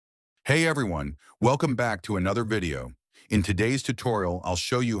Hey everyone, welcome back to another video. In today's tutorial, I'll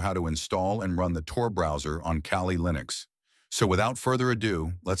show you how to install and run the Tor browser on Kali Linux. So without further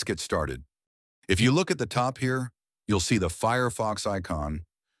ado, let's get started. If you look at the top here, you'll see the Firefox icon.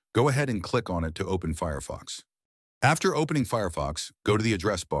 Go ahead and click on it to open Firefox. After opening Firefox, go to the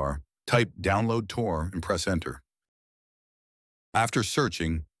address bar, type download Tor and press enter. After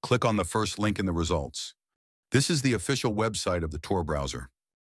searching, click on the first link in the results. This is the official website of the Tor browser.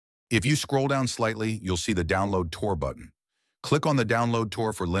 If you scroll down slightly, you'll see the Download Tor button. Click on the Download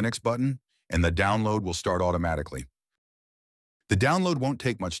Tor for Linux button, and the download will start automatically. The download won't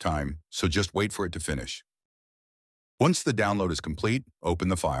take much time, so just wait for it to finish. Once the download is complete, open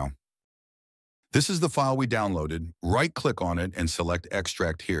the file. This is the file we downloaded. Right-click on it and select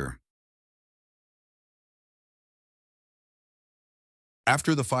Extract here.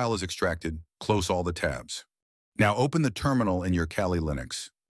 After the file is extracted, close all the tabs. Now open the terminal in your Kali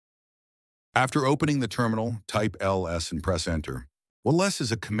Linux. After opening the terminal, type ls and press enter. ls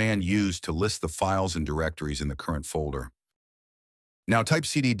is a command used to list the files and directories in the current folder. Now type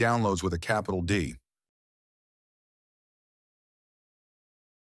cd downloads with a capital D.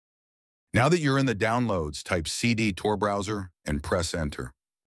 Now that you're in the downloads, type cd Tor Browser and press enter.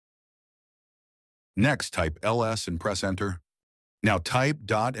 Next, type ls and press enter. Now type /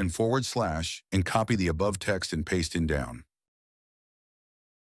 and / and copy the above text and paste in down.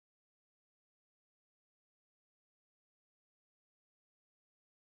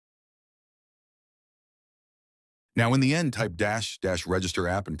 Now in the end, type -- register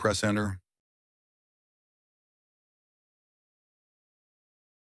app and press enter.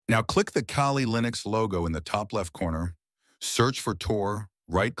 Now click the Kali Linux logo in the top left corner, search for Tor,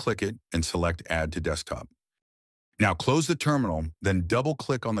 right-click it, and select Add to Desktop. Now close the terminal, then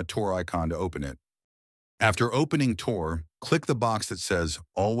double-click on the Tor icon to open it. After opening Tor, click the box that says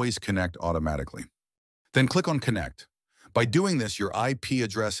Always Connect Automatically. Then click on Connect. By doing this, your IP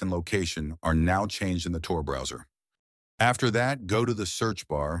address and location are now changed in the Tor browser. After that, go to the search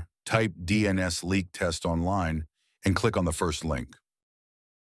bar, type DNS leak test online, and click on the first link.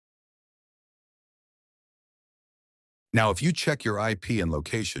 Now, if you check your IP and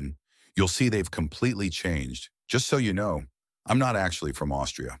location, you'll see they've completely changed. Just so you know, I'm not actually from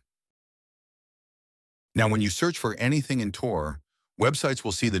Austria. Now, when you search for anything in Tor, websites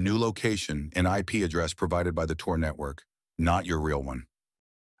will see the new location and IP address provided by the Tor network, not your real one.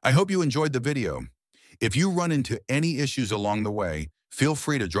 I hope you enjoyed the video. If you run into any issues along the way, feel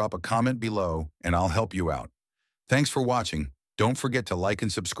free to drop a comment below and I'll help you out. Thanks for watching. Don't forget to like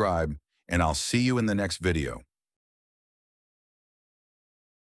and subscribe, and I'll see you in the next video.